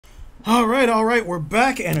Alright, we're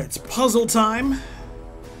back and it's puzzle time.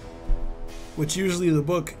 Which usually the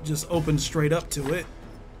book just opens straight up to it.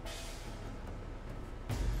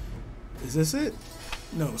 Is this it?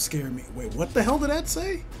 No, scare me. Wait, what the hell did that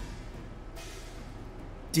say?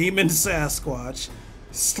 Demon Sasquatch.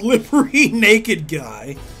 Slippery naked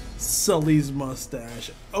guy. Sully's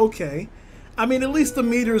mustache. Okay. I mean, at least the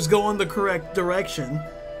meters go in the correct direction.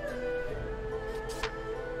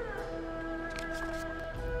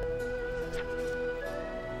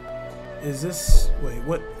 Is this... Wait,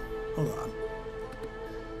 what? Hold on.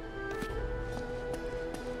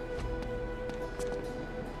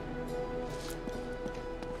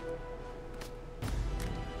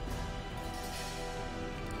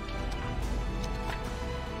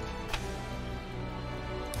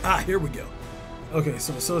 Ah, here we go. Okay,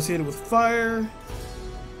 so associated with fire.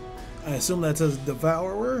 I assume that says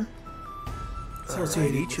devourer.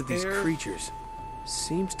 Associated each of these creatures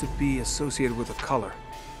seems to be associated with a color.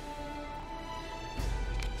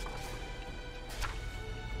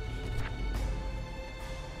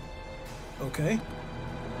 Okay.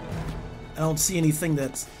 I don't see anything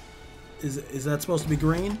that's... Is that supposed to be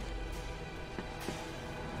green?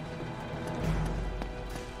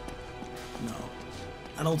 No.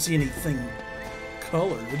 I don't see anything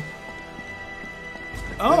colored.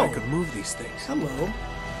 Oh! I could move these things. Hello.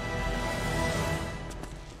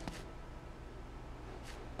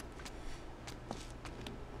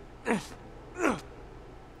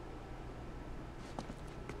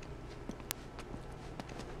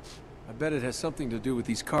 I bet it has something to do with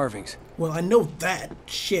these carvings. Well, I know that.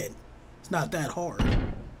 Shit. It's not that hard.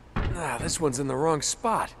 Ah, this one's in the wrong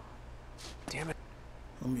spot. Damn it.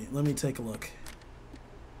 Let me take a look.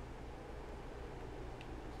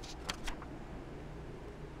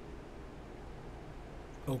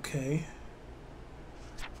 Okay.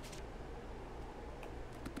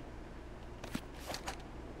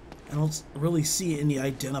 I don't really see any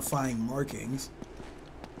identifying markings.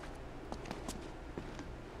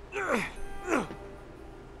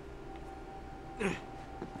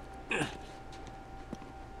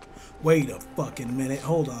 Wait a fucking minute.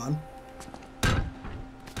 Hold on.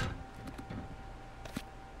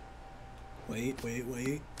 Wait.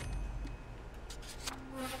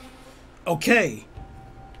 Okay.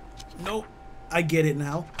 Nope. I get it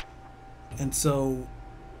now. And so...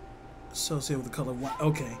 associated with the color white.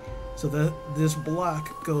 Okay. So this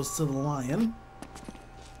block goes to the lion.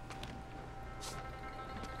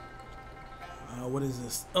 What is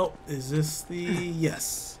this? Oh, is this the...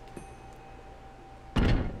 yes.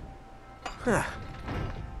 Huh.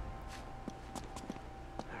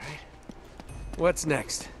 Alright. What's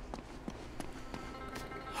next?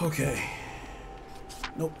 Okay.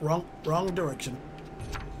 Nope, wrong direction.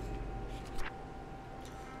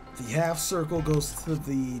 The half circle goes to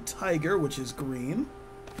the tiger, which is green.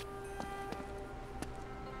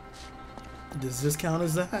 Does this count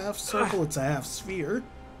as a half circle? It's a half sphere.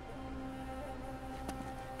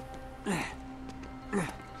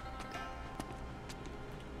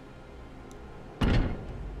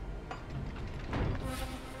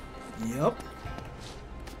 Yep.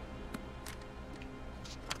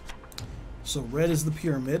 So red is the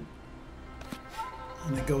pyramid.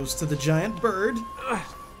 And it goes to the giant bird.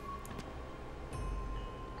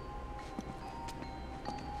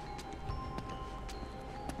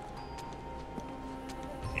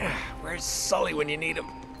 Where's Sully when you need him?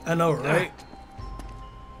 I know, right?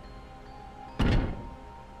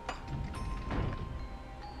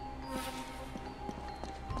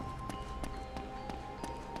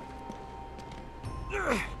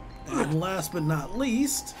 And last but not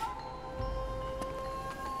least...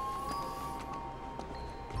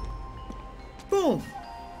 boom!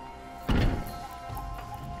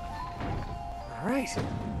 Alright.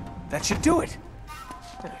 That should do it.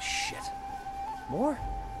 Oh, shit. More?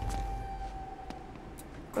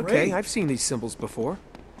 Great. Okay, I've seen these symbols before.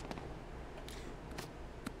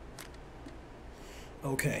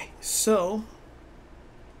 Okay, so...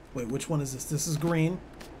 wait, which one is this? This is green.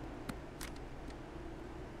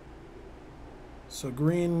 So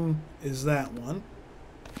green is that one.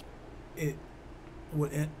 And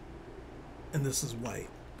this is white.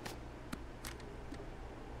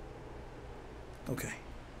 Okay.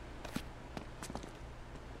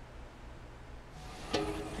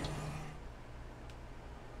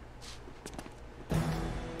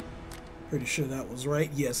 Pretty sure that was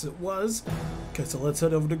right. Yes, it was. Okay, so let's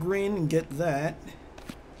head over to green and get that.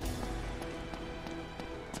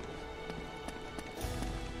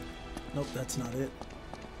 Nope, that's not it.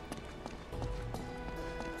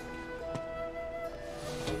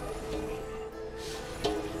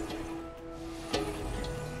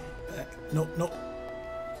 Nope, nope.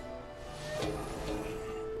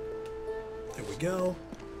 There we go.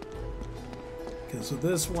 Okay, so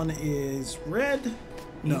this one is red.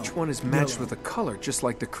 No, Each one is matched yellow. with a color, just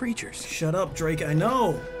like the creatures. Shut up, Drake. I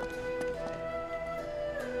know.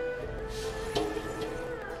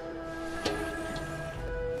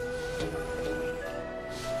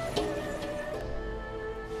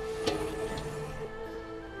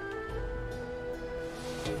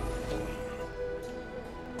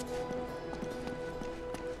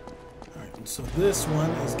 Alright, and so this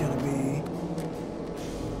one is going to be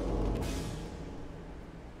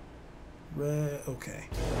red. Okay.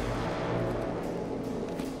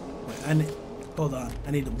 Wait, hold on.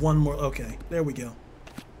 I need one more. Okay, there we go.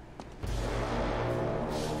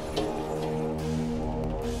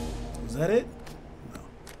 Was that it? No.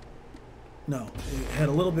 No, it had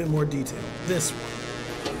a little bit more detail. This one.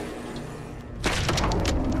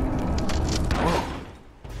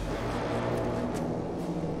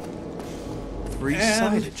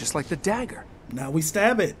 Three-sided, just like the dagger. Now we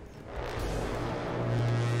stab it.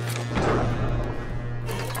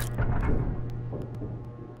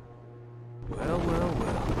 Well,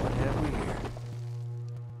 what have we here?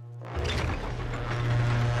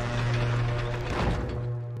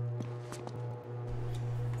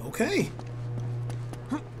 Okay.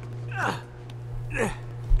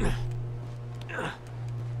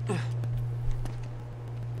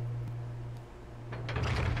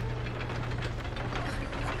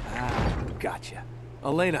 Gotcha.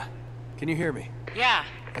 Elena, can you hear me? Yeah.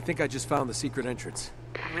 I think I just found the secret entrance.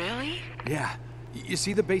 Really? Yeah. You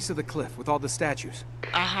see the base of the cliff with all the statues?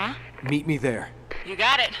 Uh-huh. Meet me there. You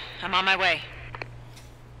got it. I'm on my way.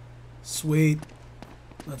 Sweet.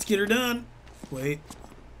 Let's get her done. Wait.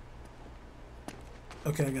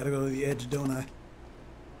 Okay, I gotta go to the edge, don't I?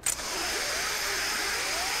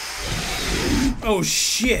 Oh,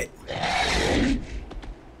 shit!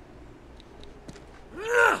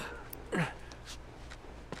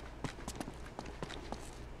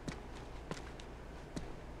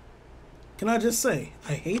 Can I just say,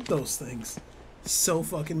 I hate those things so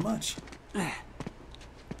fucking much.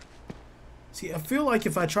 See, I feel like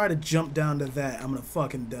if I try to jump down to that, I'm gonna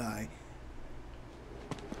fucking die.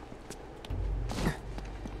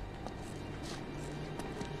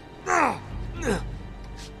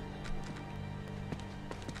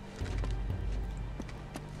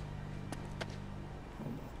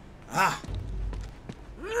 Ah!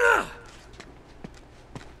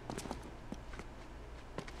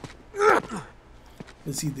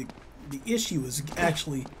 But see, the issue is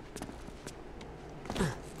actually...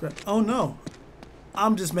 Oh no!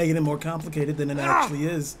 I'm just making it more complicated than it actually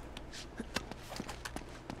is.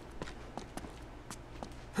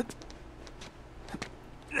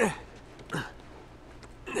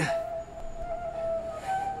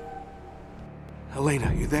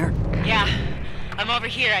 Elena, you there? Yeah. I'm over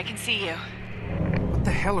here. I can see you. What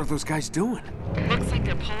the hell are those guys doing? Looks like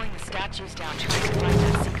they're pulling the statues down trying to find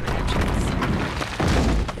that secret entrance.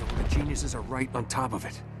 Yeah, well, the geniuses are right on top of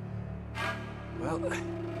it. Well,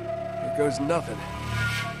 here goes nothing.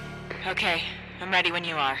 Okay. I'm ready when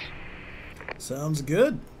you are. Sounds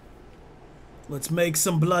good. Let's make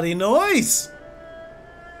some bloody noise!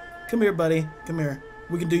 Come here, buddy. Come here.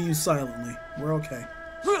 We can do you silently. We're okay.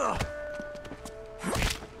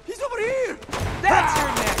 He's over here! That's your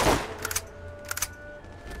neck!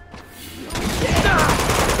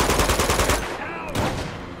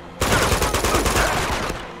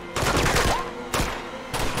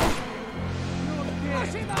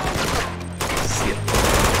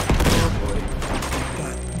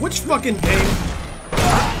 Which fucking game?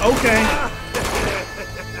 Okay.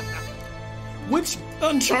 Which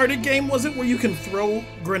Uncharted game was it where you can throw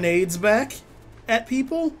grenades back at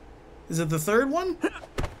people? Is it the third one?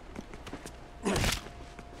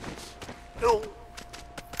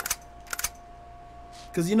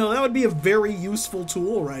 Because, you know, that would be a very useful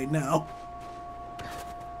tool right now.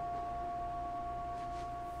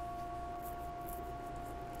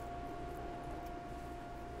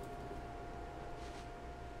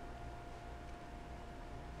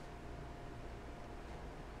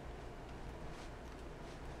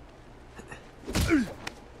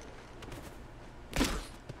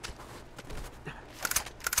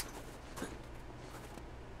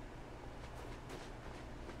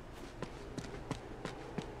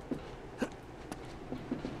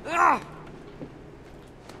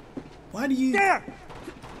 Why do you... There!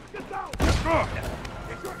 Get down! Get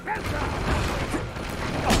your hands down!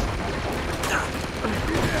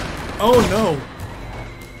 Oh no!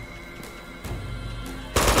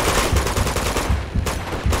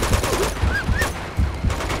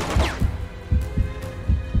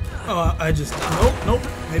 Oh, I just... Nope.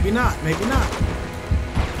 Maybe not.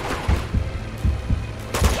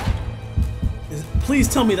 Please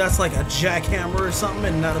tell me that's like a jackhammer or something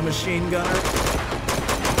and not a machine gunner.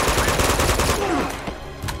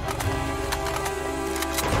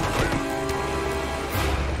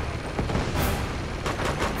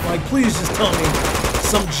 Like, please just tell me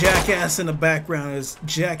some jackass in the background is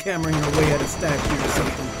jackhammering away at a statue or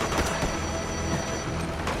something.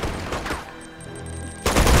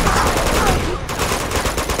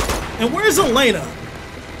 And where's Elena?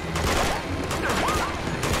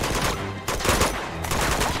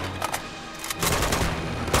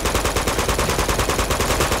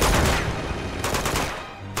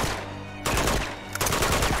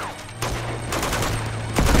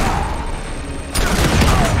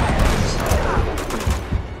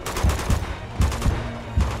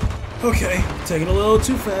 Okay, taking a little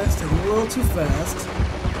too fast,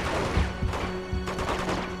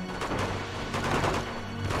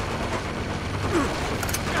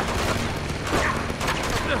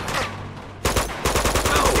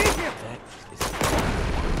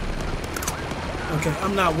 Okay,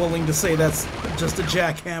 I'm not willing to say that's just a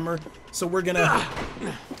jackhammer, so we're gonna...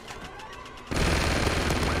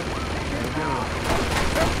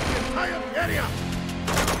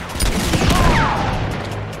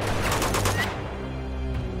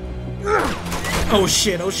 Oh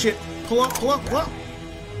shit, pull up.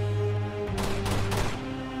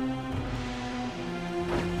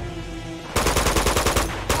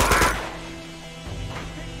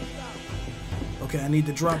 Okay, I need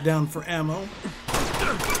to drop down for ammo.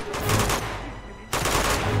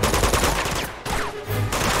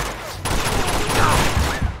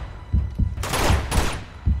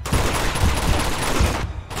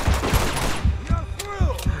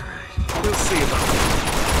 We'll see about that.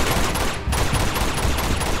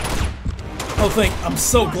 I'm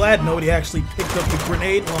so glad nobody actually picked up the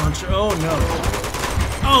grenade launcher. Oh no.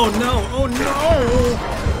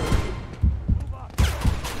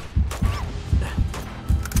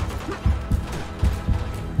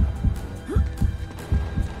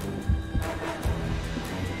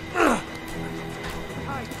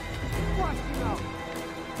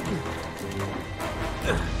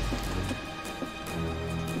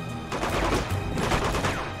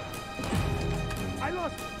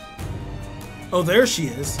 Oh, there she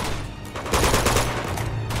is.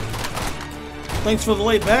 Thanks for the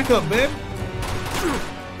late backup, babe.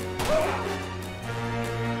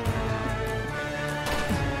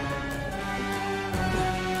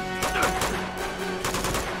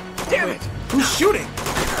 Damn it! Who's shooting?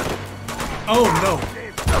 Oh no.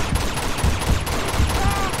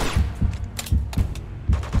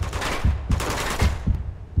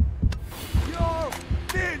 You're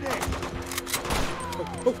finished.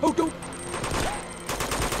 Oh, don't!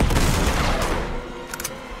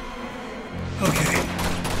 Okay.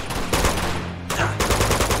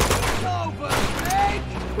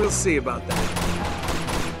 We'll see about that.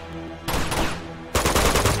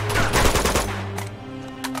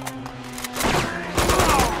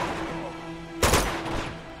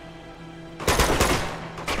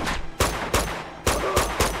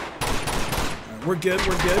 We're good.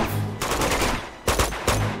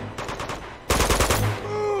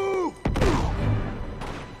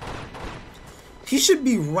 He should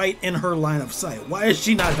be right in her line of sight. Why is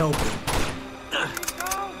she not helping?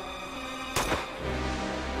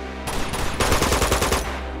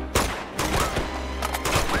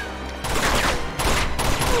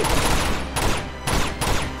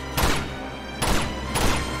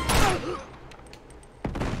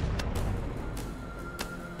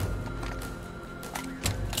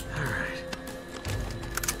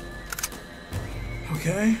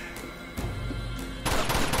 Okay.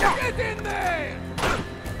 Get in there!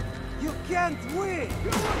 You can't win!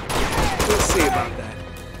 We'll see about that.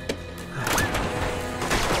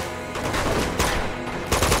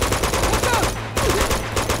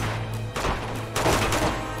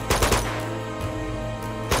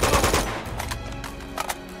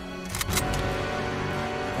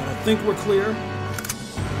 I think we're clear.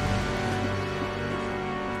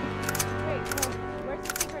 Wait, so where's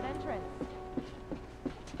the secret entrance?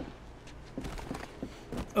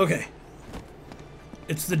 Okay.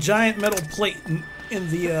 It's the giant metal plate in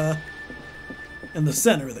the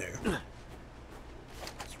center there.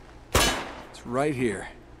 It's right here.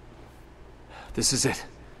 This is it.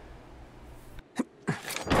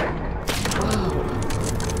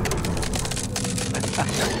 I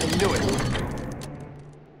knew it.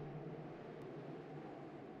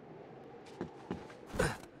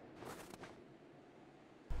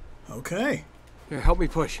 Okay. Here, help me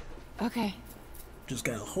push. Okay. Just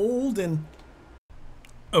gotta hold and...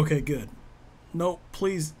 Okay, good. Nope,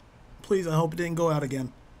 please. Please, I hope it didn't go out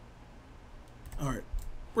again. Alright,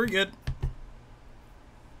 we're good.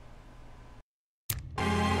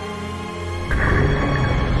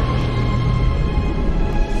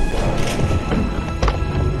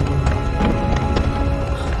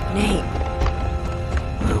 Nate.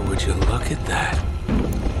 Well, would you look at that?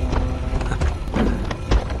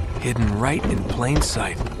 Hidden right in plain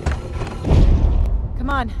sight. Come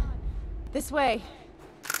on. This way.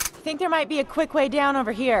 I think there might be a quick way down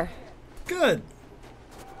over here. Good.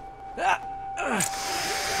 At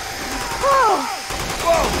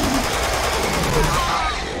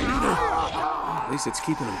least it's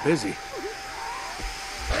keeping him busy.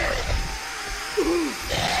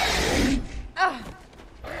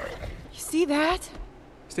 You see that?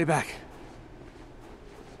 Stay back.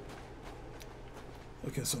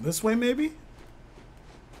 Okay, so this way maybe?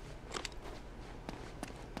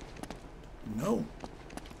 No.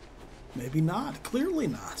 Maybe not. Clearly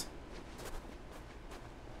not.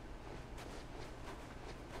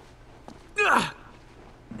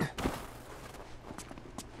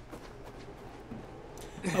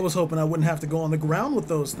 I was hoping I wouldn't have to go on the ground with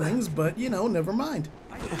those things, but, you know, never mind.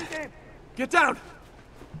 Get down!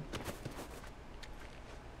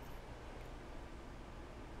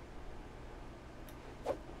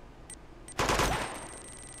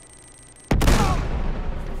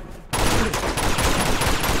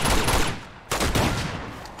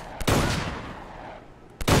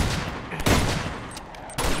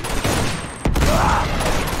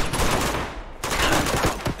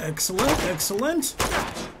 Excellent, excellent.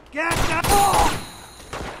 Get down!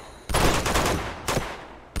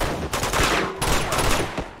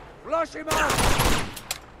 Flush him out!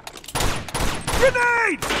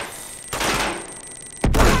 Grenade!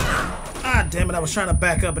 Ah, damn it, I was trying to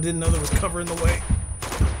back up. I didn't know there was cover in the way.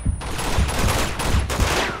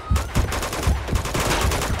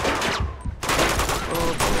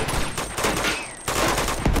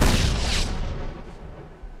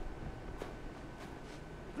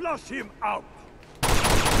 Flush him out!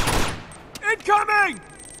 Incoming!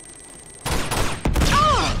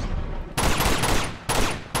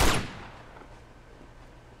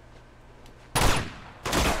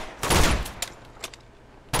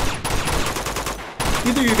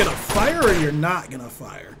 Either you're gonna fire or you're not gonna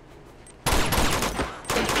fire.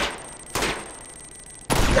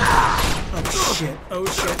 Oh shit, oh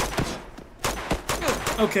shit.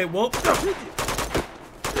 Okay, well...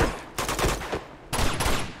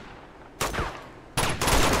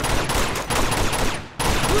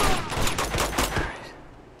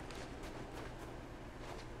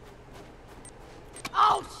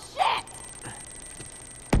 Oh, shit!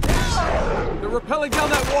 They're rappelling down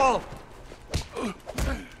that wall!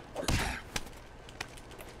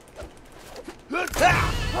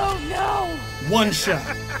 Oh, no! One shot.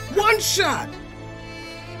 One shot!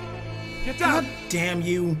 Get down! God damn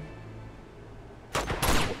you.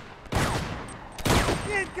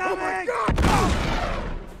 Incoming!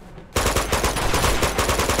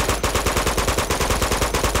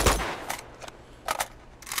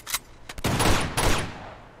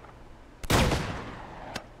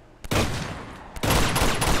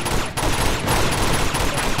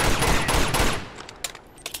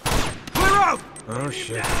 Clear out! Oh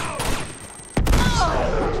shit.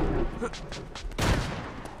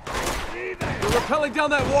 They're rappelling down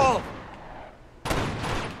that wall!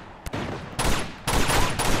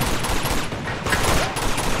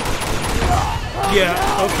 Yeah,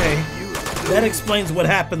 okay. That explains what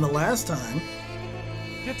happened the last time.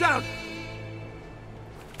 Get down!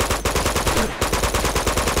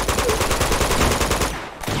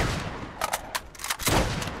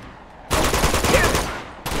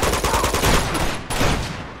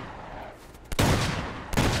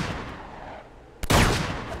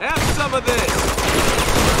 Have some of this!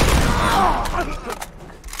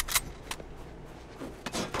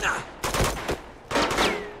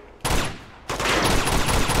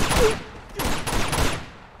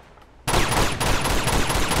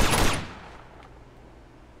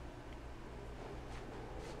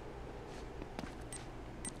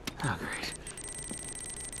 Oh, great.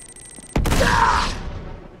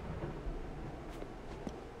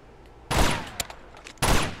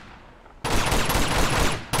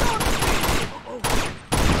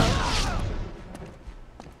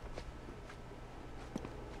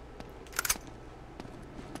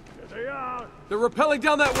 There they are! They're rappelling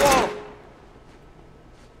down that wall!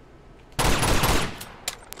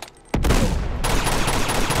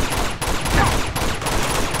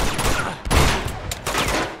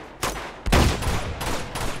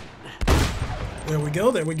 There we we go,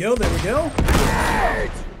 there we go, there we go.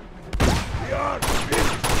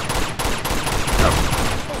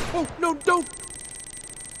 Oh, no, don't!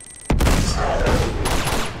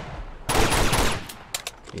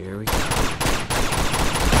 Here we go.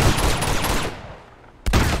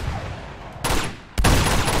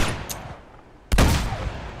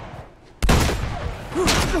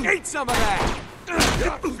 Eat some of that!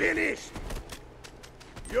 You're finished!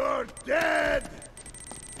 You're dead!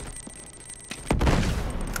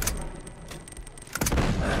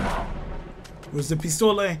 Where's the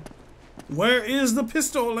pistole? Where is the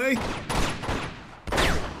pistole? There we go.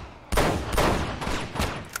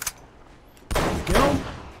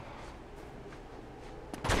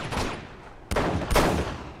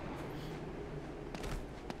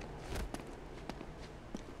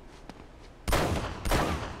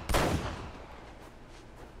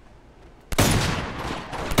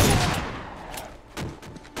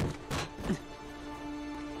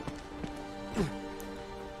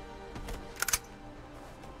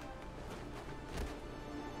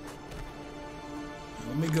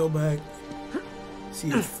 Let me go back. See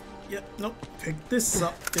if... Yep, nope. Pick this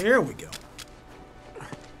up. There we go.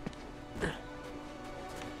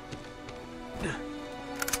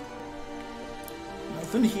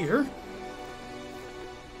 Nothing here.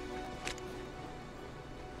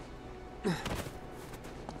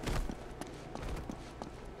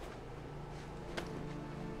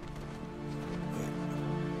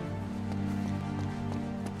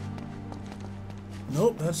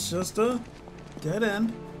 Nope, that's just a dead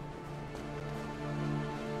end.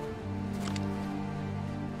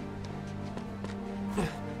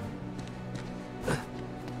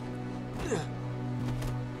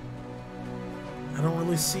 I don't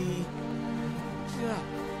really see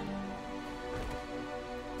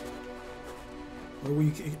where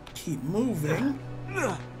we can keep moving.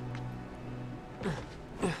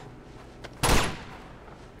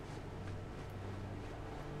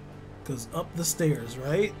 Because up the stairs,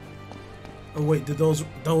 right? Oh wait, did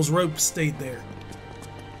those ropes stayed there?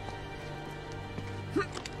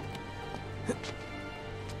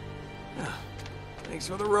 Thanks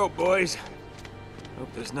for the rope, boys.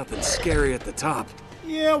 Hope there's nothing scary at the top.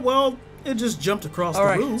 Yeah, well, it just jumped across the All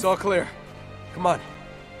right, roof. it's all clear. Come on.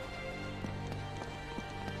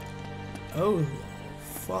 Oh,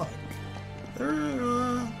 fuck.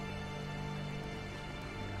 They're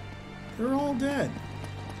all dead.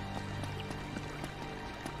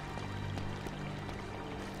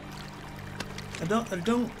 I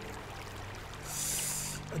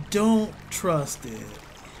don't trust it.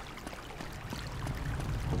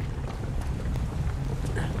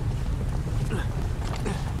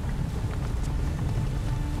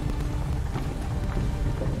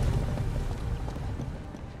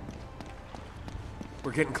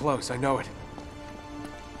 We're getting close, I know it.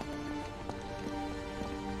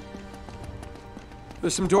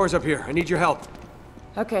 There's some doors up here. I need your help.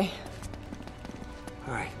 Okay.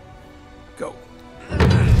 All right. Go.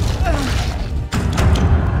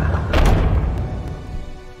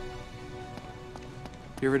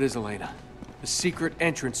 Here it is, Elena. The secret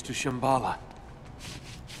entrance to Shambala.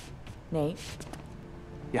 Nate,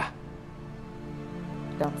 Yeah,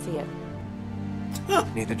 don't see it.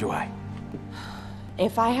 neither do I.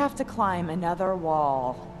 If I have to climb another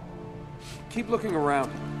wall... Keep looking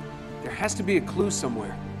around. There has to be a clue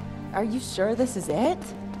somewhere. Are you sure this is it?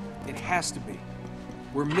 It has to be.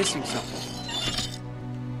 We're missing something.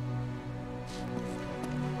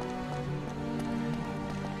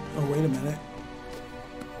 Oh, wait a minute.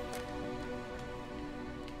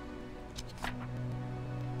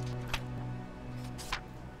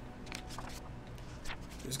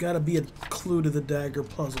 There's got to be a clue to the dagger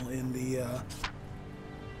puzzle in the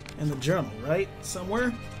journal, right?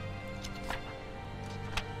 Somewhere?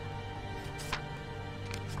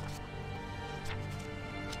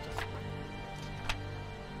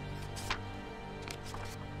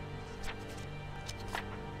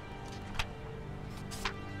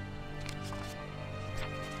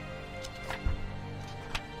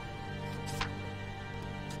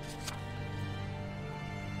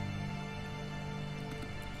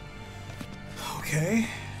 Okay.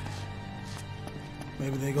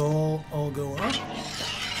 Maybe they all go up.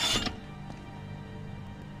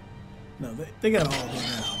 No, they gotta all go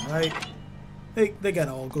down, right? They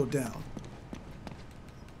gotta all go down.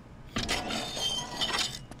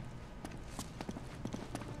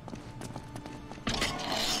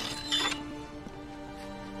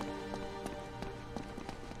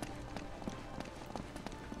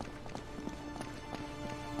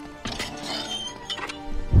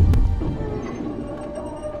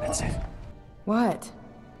 That's it. What?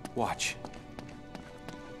 Watch.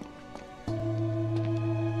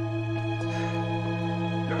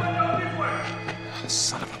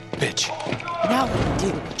 Son of a bitch. Now what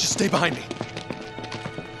do? Just stay behind me.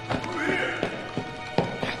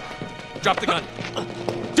 Drop the gun.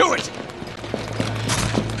 Do it!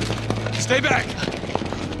 Stay back!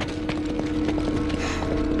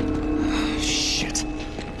 Shit.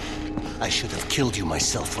 I should have killed you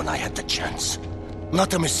myself when I had the chance.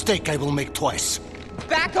 Not a mistake I will make twice.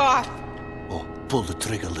 Back off! Oh, pull the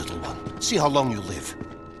trigger, little one. See how long you live.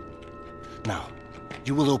 Now,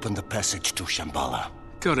 you will open the passage to Shambala.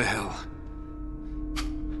 Go to hell.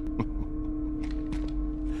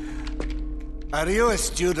 Are you a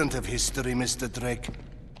student of history, Mr. Drake?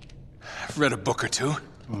 I've read a book or two.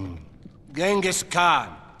 Genghis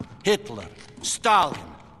Khan, Hitler, Stalin,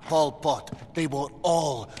 Pol Pot, they were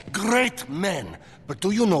all great men. But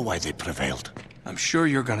do you know why they prevailed? I'm sure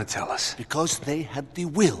you're gonna tell us. Because they had the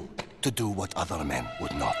will to do what other men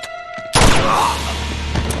would not.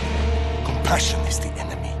 Compassion is the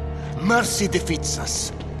enemy. Mercy defeats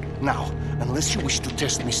us. Now, unless you wish to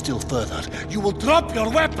test me still further, you will drop your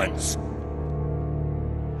weapons!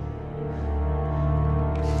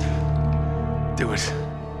 Do it.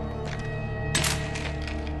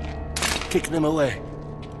 Kick them away.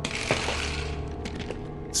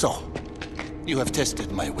 So, you have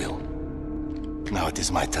tested my will. Now it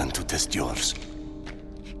is my turn to test yours.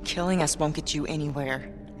 Killing us won't get you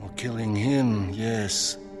anywhere. Well, killing him,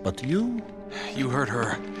 yes. But you? You hurt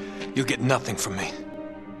her. You'll get nothing from me.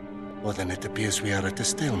 Well, then it appears we are at a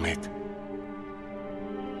stalemate.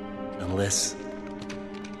 Unless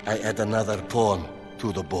I add another pawn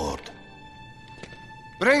to the board.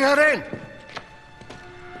 Bring her in!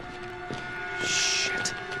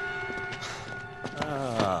 Shit.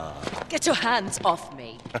 Get your hands off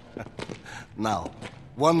me. Now,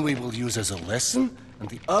 one we will use as a lesson, and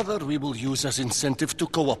the other we will use as incentive to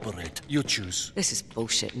cooperate. You choose. This is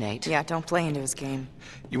bullshit, Nate. Yeah, don't play into his game.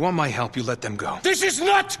 You want my help, you let them go. This is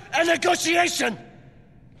not a negotiation!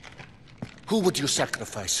 Who would you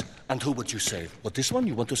sacrifice, and who would you save? What, this one?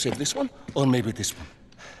 You want to save this one? Or maybe this one?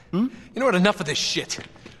 You know what? Enough of this shit.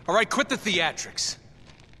 All right, quit the theatrics.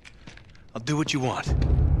 I'll do what you want.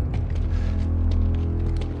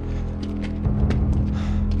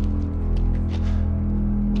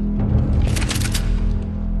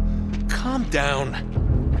 Calm down.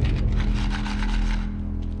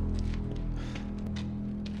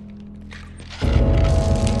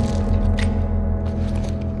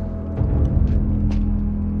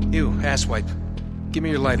 You, asswipe. Give me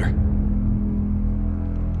your lighter.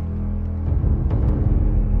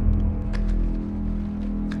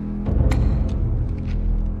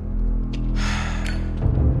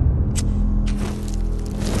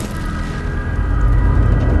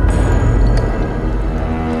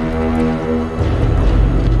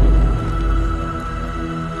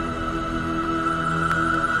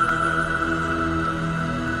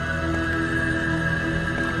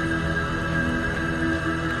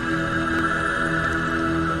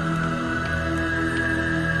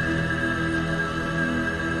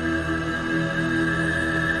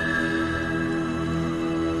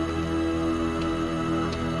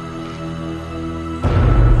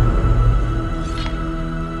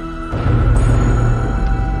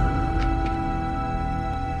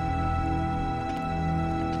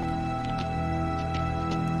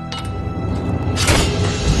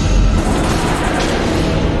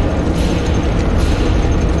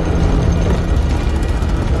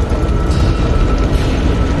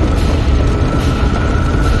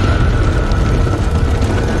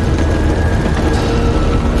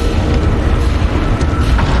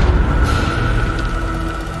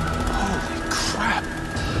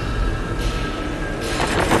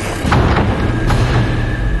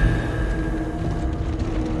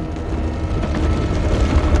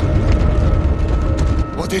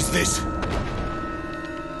 What is this?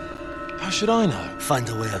 How should I know? Find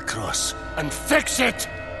a way across and fix it!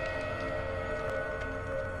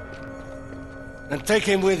 And take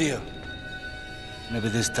him with you. Maybe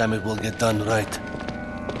this time it will get done right.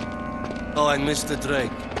 Oh, and Mr.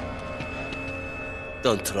 Drake.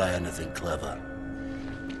 Don't try anything clever.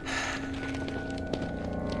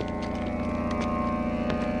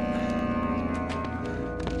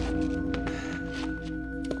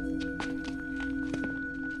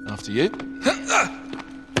 After you.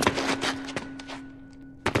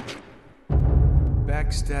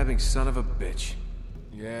 Backstabbing son of a bitch.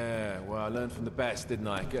 Yeah, well, I learned from the best, didn't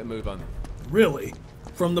I? Get a move on. Really?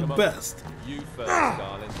 From the best. You first,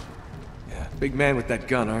 darling. Yeah, big man with that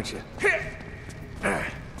gun, aren't you?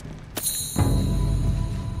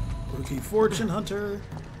 Rookie fortune hunter.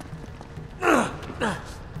 Don't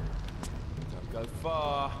go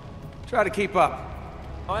far. Try to keep up.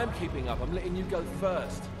 I am keeping up. I'm letting you go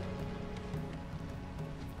first.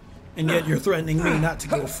 And yet you're threatening me not to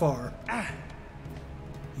go far.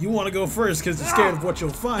 You want to go first because you're scared of what you'll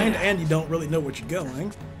find and you don't really know what you're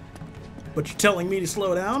going. But you're telling me to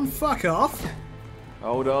slow down? Fuck off.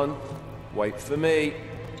 Hold on. Wait for me.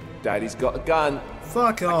 Daddy's got a gun.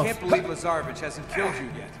 Fuck off. I can't believe Lazarevich hasn't killed you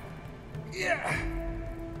yet. Yeah.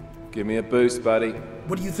 Give me a boost, buddy.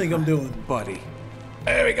 What do you think I'm doing? Buddy.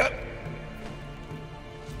 There we go.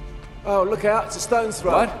 Oh, look out. It's a stone's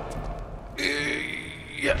throw. What?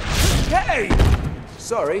 Yeah. Hey!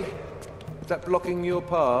 Sorry. Is that blocking your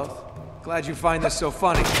path? Glad you find this so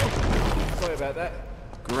funny. Sorry about that.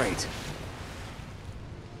 Great.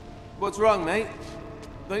 What's wrong, mate?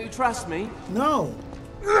 Don't you trust me? No.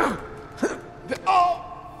 Oh!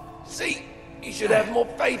 See? You should have more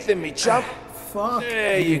faith in me, chump. Fuck.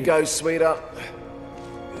 There you go, sweetheart.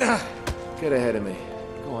 Get ahead of me.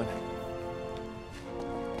 Go on.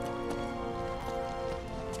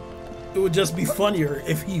 It would just be funnier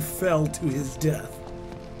if he fell to his death.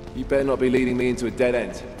 You better not be leading me into a dead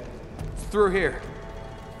end. Through here.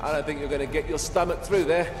 I don't think you're going to get your stomach through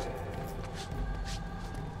there.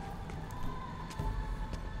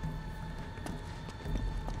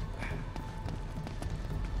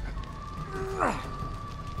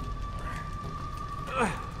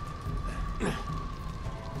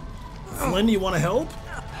 Flynn, you want to help?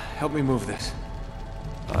 Help me move this.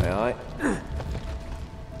 Aye, aye.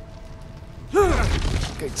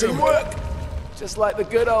 Okay, teamwork! Just like the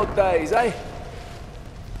good old days, eh?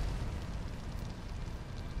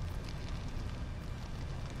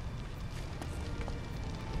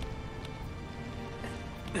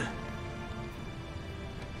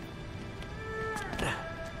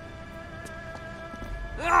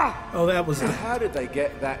 Oh, that was... How did they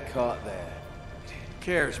get that cart there?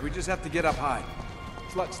 Cares, we just have to get up high.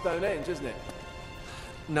 It's like Stonehenge, isn't it?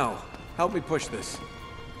 No. Help me push this.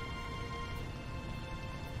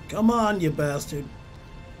 Come on, you bastard.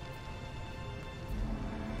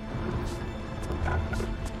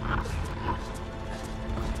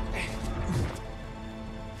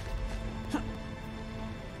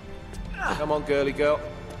 Come on, girly girl.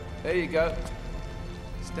 There you go.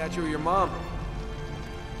 Statue of your mom.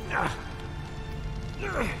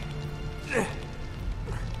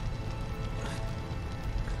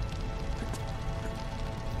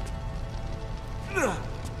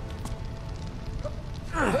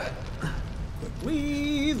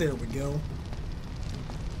 Quickly, there we go.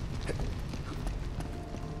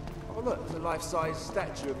 Oh, look, it's a life-size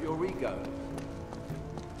statue of your ego.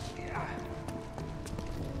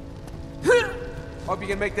 Hope you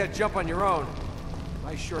can make that jump on your own.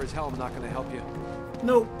 I sure as hell am not gonna help you.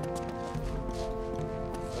 Nope.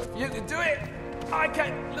 You can do it! I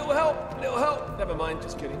can! Little help! Little help! Never mind,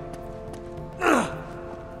 just kidding.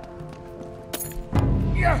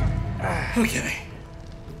 Okay.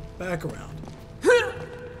 Back around.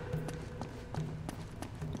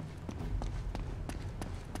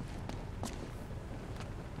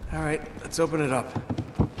 All right, let's open it up.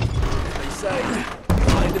 They say,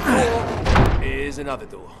 behind a door is another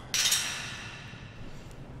door.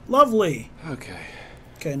 Lovely. Okay.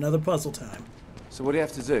 Okay, another puzzle time. So what do you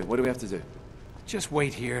have to do? What do we have to do? Just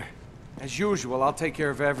wait here. As usual, I'll take care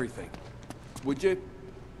of everything. Would you?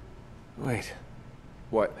 Wait.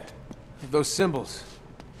 What? Those symbols.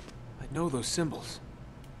 I know those symbols.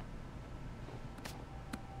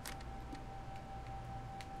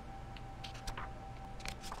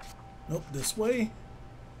 Nope, this way.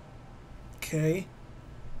 Okay.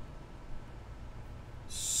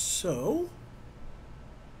 So...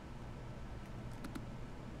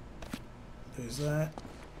 there's that.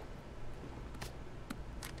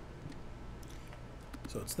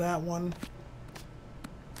 So it's that one.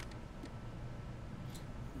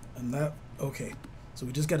 And that... okay. So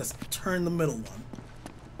we just gotta turn the middle one.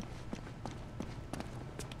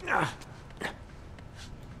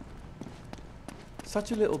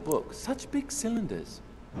 Such a little book, such big cylinders.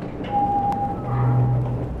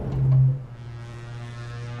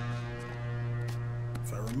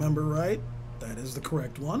 If I remember right, that is the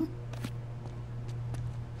correct one.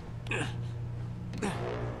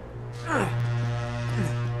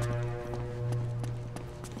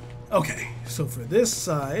 Okay, so for this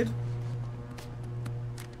side,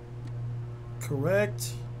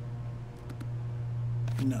 correct?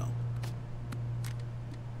 No.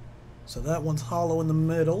 So that one's hollow in the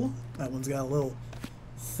middle. That one's got a little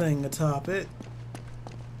thing atop it.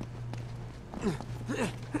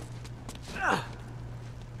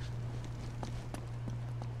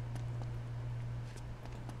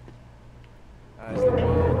 As the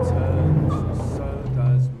world turns, so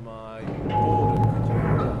does my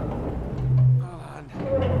boredom.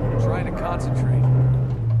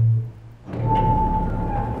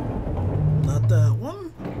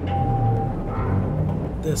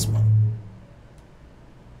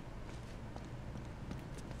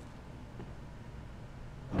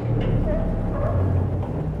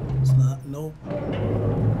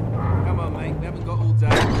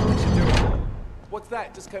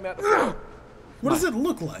 that just came out the front. What does it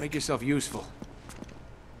look like? Make yourself useful.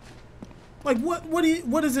 Like what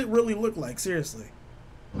does it really look like? Seriously.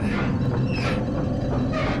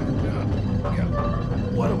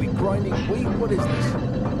 What are we grinding wheat? What is this?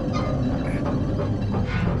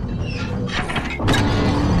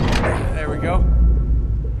 There we go.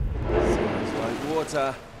 Smells like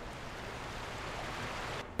water.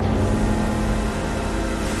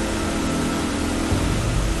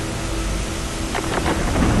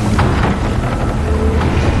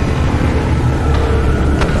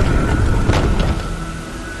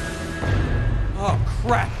 Oh,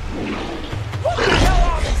 crap. What the hell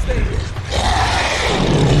are these things?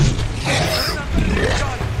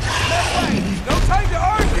 No time to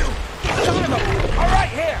argue! All right,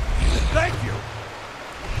 here. Thank you!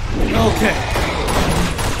 Okay.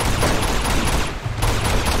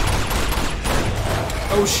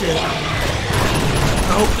 Oh shit. I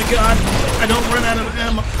hope to God I don't run out of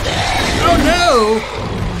ammo. Oh no!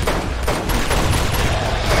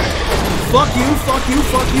 Fuck you, fuck you,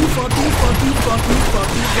 fuck you, fuck you, fuck you, fuck you,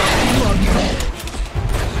 fuck you, fuck you, fuck you.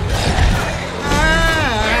 Ah!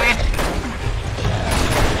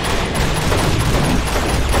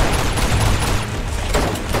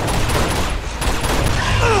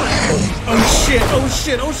 Oh shit, oh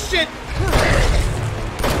shit, oh shit!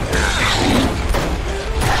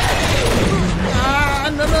 Ah,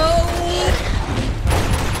 no, no!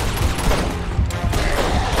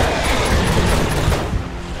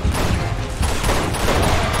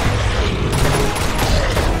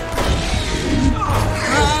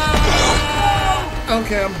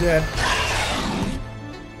 Okay, I'm dead.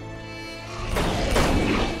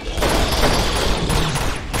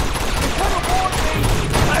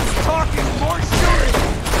 Less talking, more shooting!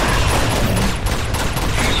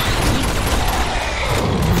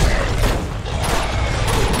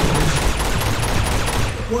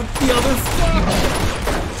 What the other fuck?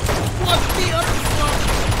 What the other fuck?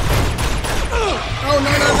 Oh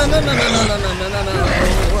no no no no no no no no no no no!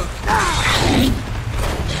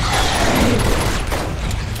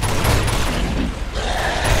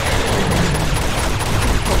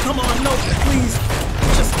 Oh come on, no, please,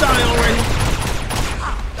 just die already!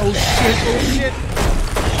 Oh shit! Oh shit!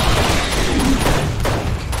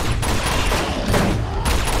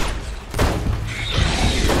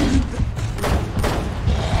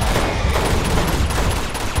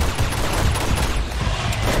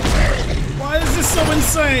 Why is this so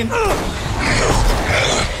insane?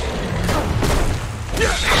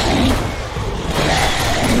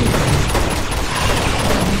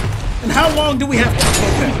 And how long do we have to?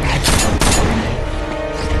 Okay.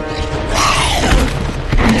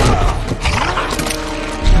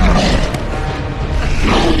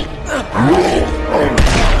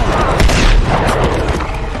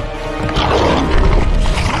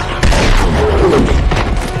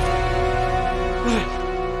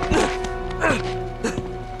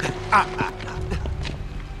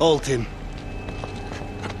 Hold him.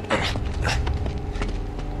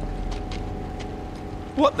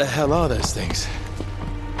 What the hell are those things?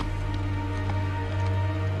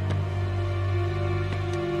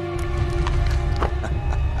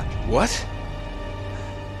 What?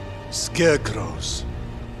 Scarecrows.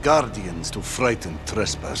 Guardians to frighten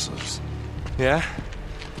trespassers. Yeah?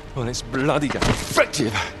 Well, it's bloody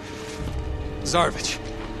effective. Zarvich,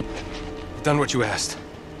 you've done what you asked.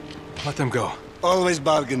 Let them go. Always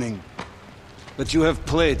bargaining. But you have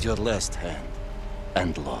played your last hand.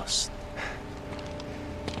 And lost.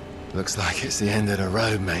 Looks like it's the end of the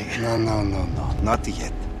road, mate. No, no, no, no. Not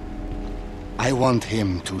yet. I want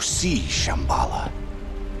him to see Shambala.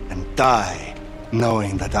 And die,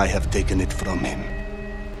 knowing that I have taken it from him.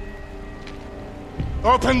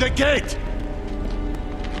 Open the gate!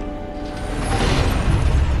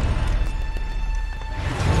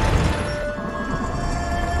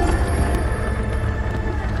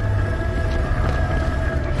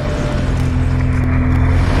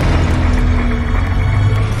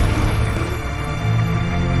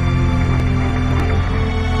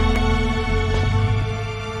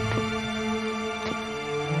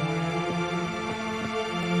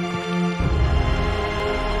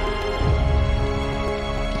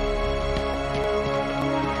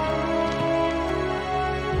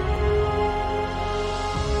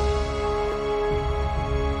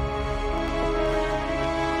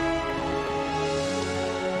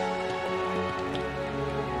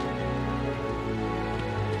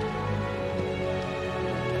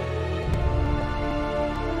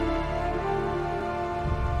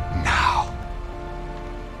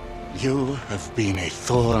 You have been a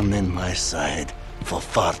thorn in my side for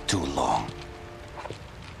far too long.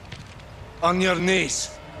 On your knees.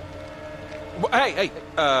 Hey,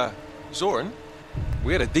 Zoran,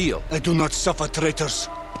 we had a deal. I do not suffer traitors.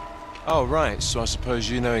 Oh, right, so I suppose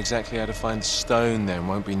you know exactly how to find the stone then,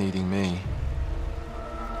 won't be needing me.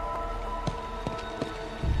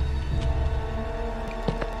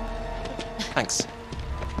 Thanks.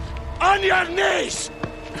 On your knees!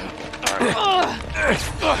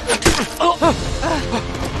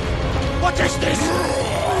 What is this?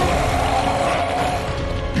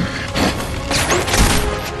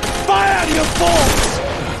 Fire, you fools!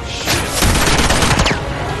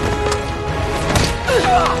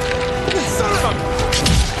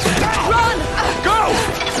 Run! Go!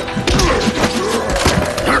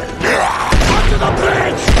 Onto the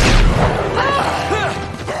bridge!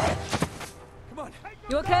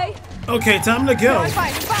 You okay? Okay, time to go.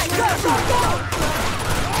 Fine, go, go, go!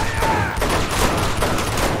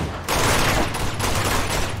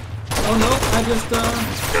 Oh no, I just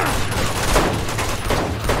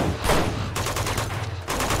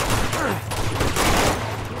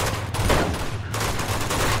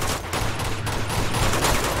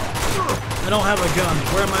I don't have a gun.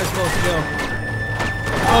 Where am I supposed to go?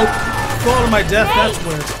 Oh, fall to my death, that's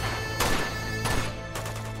where.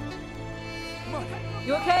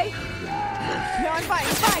 You okay? No, I'm fine,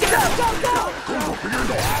 go, go, go!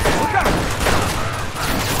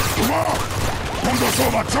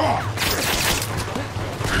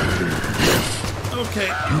 Okay.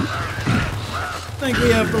 Think we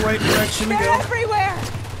have the right direction to They're go. everywhere!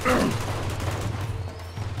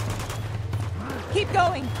 Keep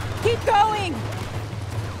going! Keep going!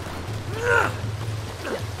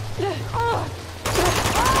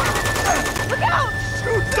 Look out!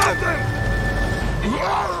 Shoot something!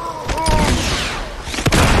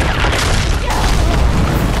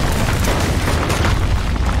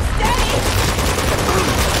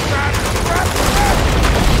 Steady!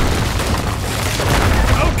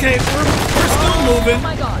 Okay, we're still moving. Oh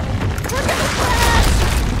my god! We're gonna crash!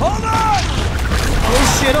 Hold on! Oh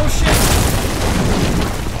shit, oh shit.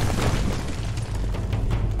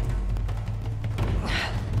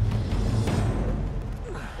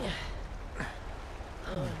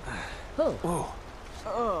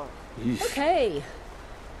 Okay.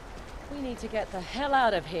 We need to get the hell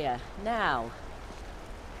out of here, now.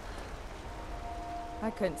 I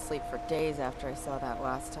couldn't sleep for days after I saw that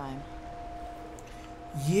last time.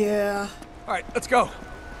 Yeah. Alright, let's go.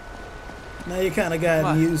 Now you kind of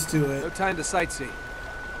got used to No it. time to sightsee.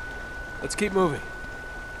 Let's keep moving.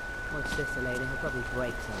 Watch this, Elena. He'll probably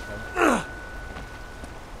break something.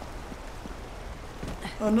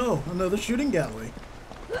 Oh no, another shooting gallery.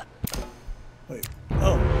 Wait.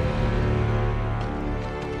 Oh.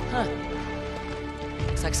 Huh.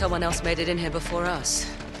 Looks like someone else made it in here before us.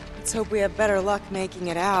 Let's hope we have better luck making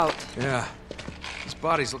it out. Yeah. These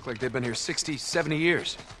bodies look like they've been here 60, 70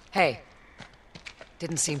 years. Hey.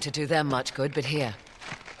 Didn't seem to do them much good, but here.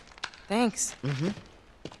 Thanks.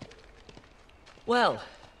 Well,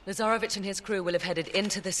 Lazarovich and his crew will have headed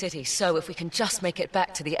into the city, so if we can just make it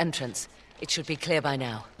back to the entrance, it should be clear by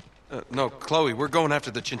now. No, Chloe, we're going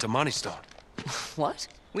after the Chintamani stone. What?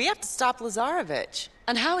 We have to stop Lazarovich.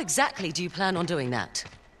 And how exactly do you plan on doing that?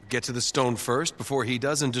 Get to the stone first before he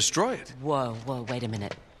does and destroy it. Whoa, wait a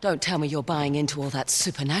minute. Don't tell me you're buying into all that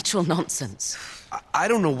supernatural nonsense. I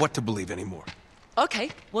don't know what to believe anymore. Okay,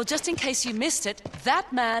 well, just in case you missed it,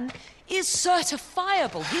 that man is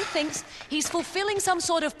certifiable. He thinks he's fulfilling some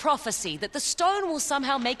sort of prophecy that the stone will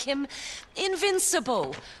somehow make him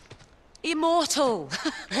invincible. Immortal.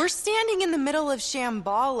 We're standing in the middle of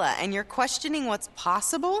Shambala, and you're questioning what's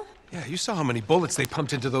possible? Yeah, you saw how many bullets they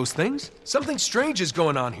pumped into those things? Something strange is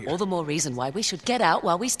going on here. All the more reason why we should get out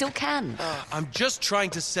while we still can. I'm just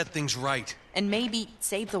trying to set things right. And maybe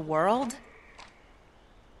save the world?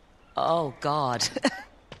 Oh, God.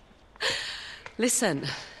 Listen,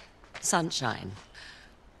 Sunshine.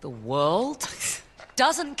 The world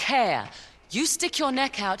doesn't care. You stick your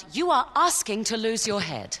neck out, you are asking to lose your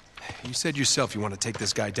head. You said yourself you want to take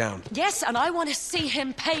this guy down. Yes, and I want to see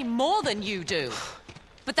him pay more than you do.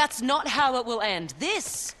 But that's not how it will end.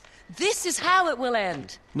 This is how it will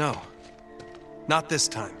end. No. Not this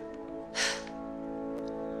time.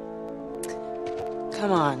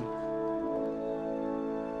 Come on.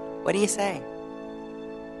 What do you say?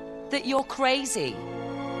 That you're crazy.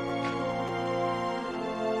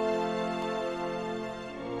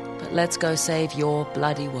 But let's go save your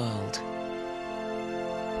bloody world.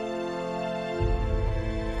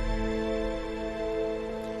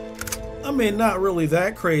 I mean, not really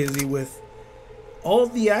that crazy with all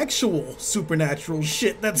the actual supernatural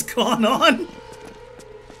shit that's gone on.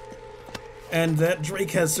 And that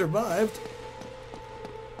Drake has survived.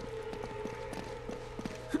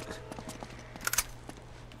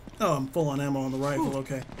 Oh, I'm full on ammo on the rifle,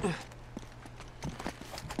 okay.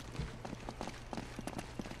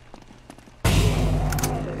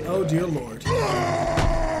 Oh, dear Lord.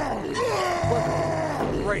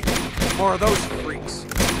 Great. More of those freaks.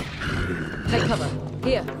 Take cover.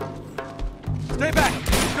 Here. Stay back!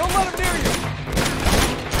 Don't let him near you!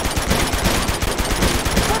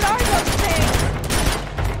 What are those things?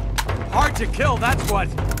 Hard to kill, that's what.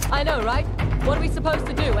 I know, right? What are we supposed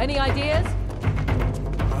to do? Any ideas?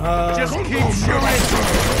 Just keep shooting!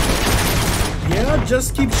 Yeah,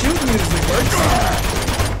 just keep shooting usually works.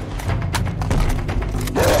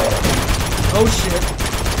 Oh shit.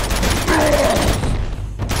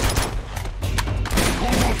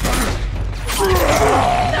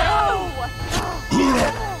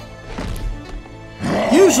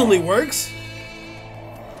 Usually works.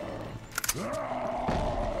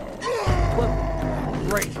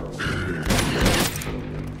 Great.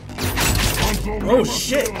 Oh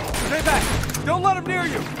shit. Stay back! Don't let him near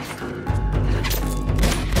you!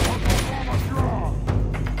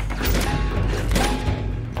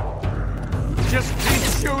 Just keep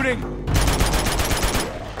shooting!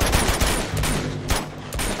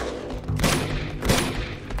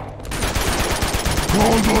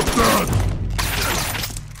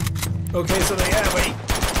 Okay, so they have a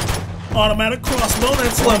automatic crossbow,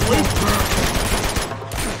 that's lovely.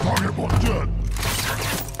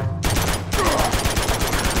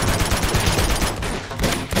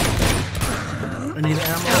 I need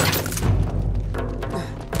ammo.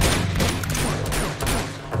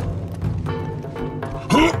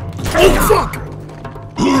 Oh fuck!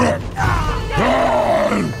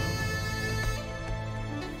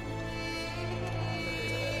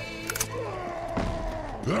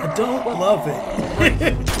 I don't love it.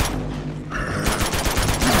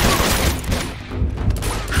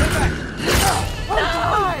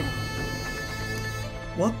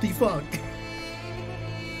 What the fuck?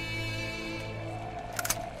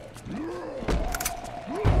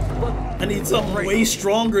 I need something way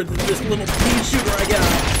stronger than this little pea shooter I got.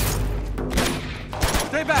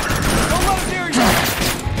 Stay back! Don't let him near you!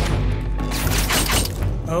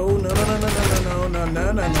 Oh no no no no no no no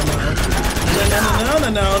no no no no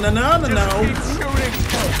no no no no no. Keep shooting!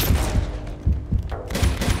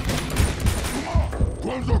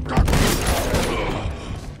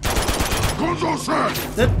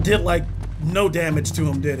 That did like no damage to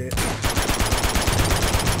him, did it?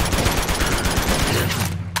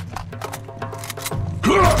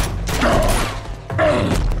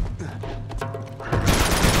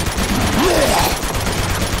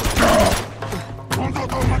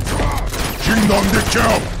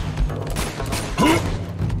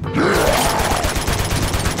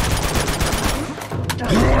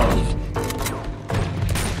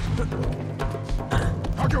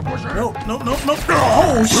 No, no, no, no.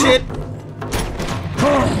 Oh, shit.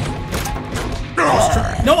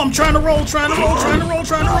 No, I'm trying to roll, trying to roll, trying to roll,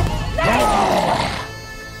 trying to roll.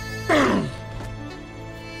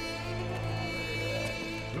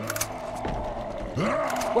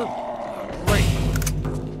 Great.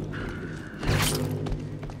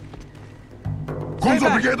 Stay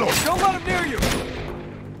back! Don't let him near you!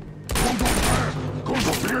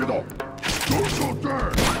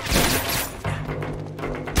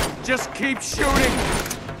 Just keep shooting!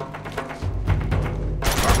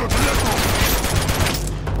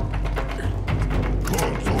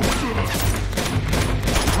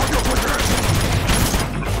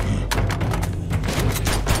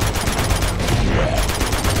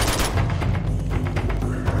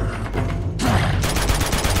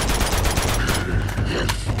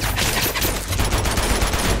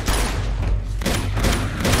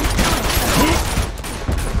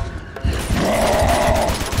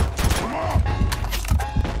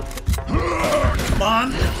 Come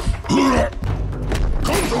on.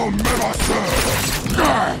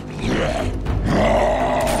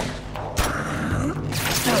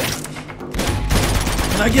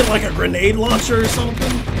 Can I get like a grenade launcher or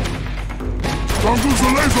something? A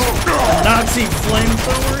Nazi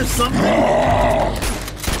flamethrower or something?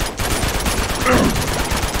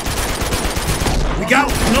 We got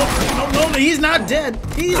no, he's not dead.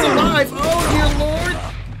 He's alive. Oh dear Lord.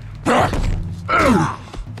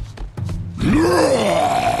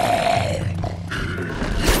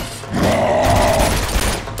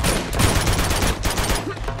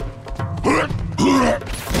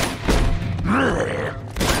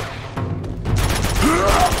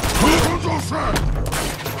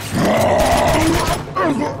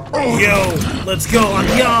 Yo, let's go.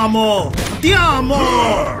 Andiamo.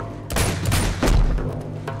 Andiamo.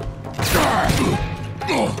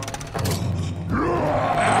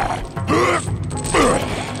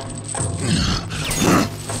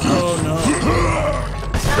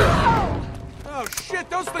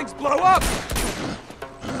 blow up!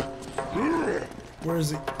 Where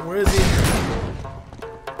is he? Where is he?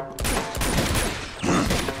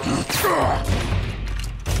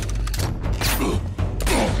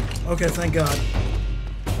 Okay, thank God.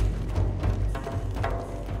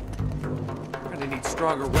 We're gonna need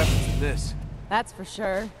stronger weapons than this. That's for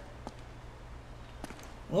sure.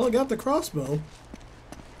 Well, I got the crossbow.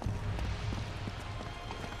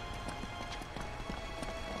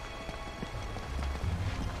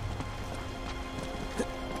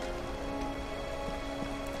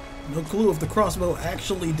 No clue if the crossbow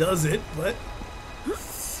actually does it, but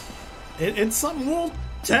it's something we'll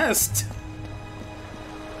test.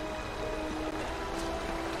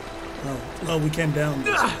 Oh, we came down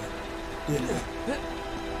this way, didn't we?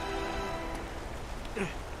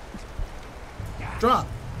 Drop.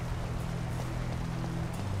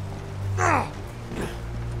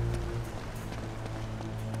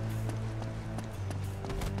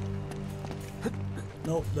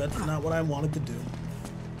 Nope, that's not what I wanted to do.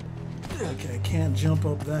 Okay, can't jump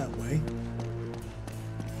up that way.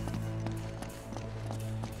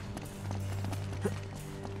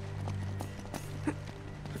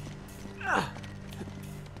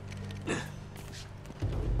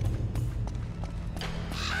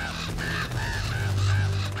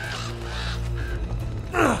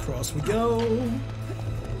 Across we go.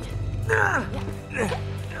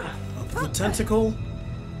 Up the tentacle.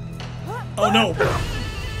 Oh no!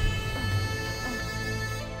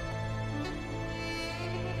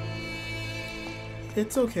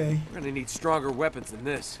 It's okay. We're gonna need stronger weapons than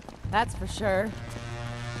this. That's for sure.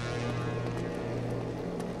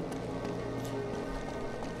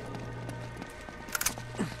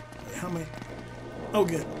 Wait, how many? Oh,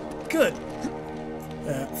 good. Good.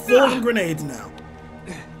 Full of grenades now.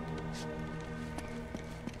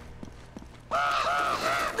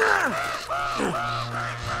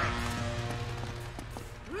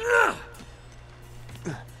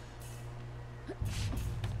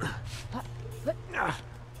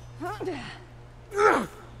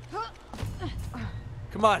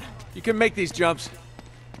 Come on, you can make these jumps.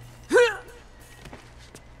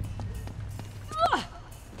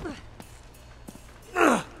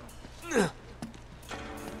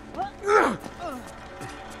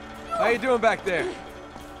 How you doing back there?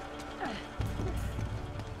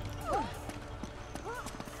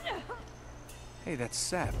 Hey, that's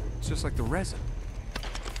sap. It's just like the resin.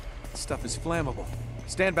 That stuff is flammable.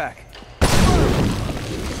 Stand back.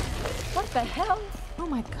 What the hell? Oh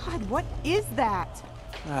my God, what is that?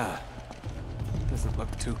 Ah, doesn't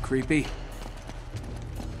look too creepy.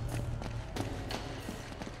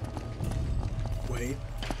 Wait.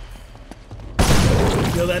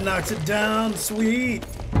 Yo, that knocks it down. Sweet.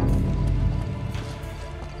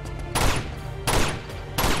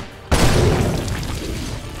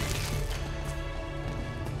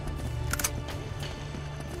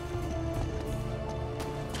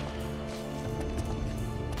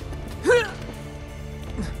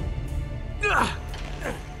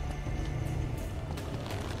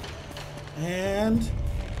 And here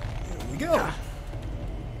we go.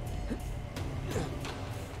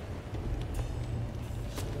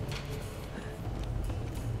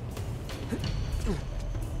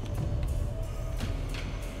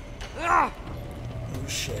 Oh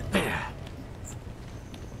shit.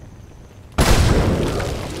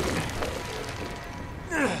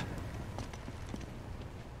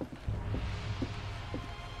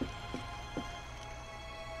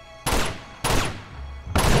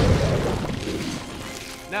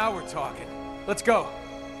 Now we're talking. Let's go.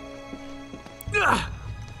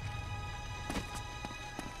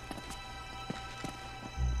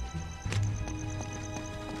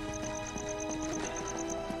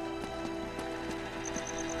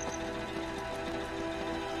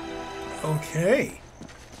 Okay.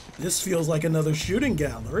 This feels like another shooting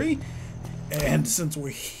gallery. And since we're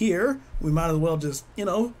here, we might as well just, you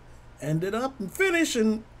know, end it up and finish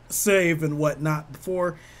and save and whatnot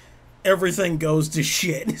before everything goes to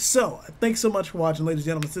shit. So, thanks so much for watching, ladies and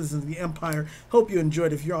gentlemen, citizens of the Empire. Hope you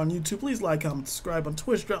enjoyed. If you're on YouTube, please like, comment, subscribe. On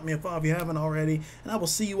Twitch, drop me a follow if you haven't already. And I will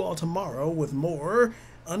see you all tomorrow with more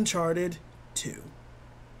Uncharted 2.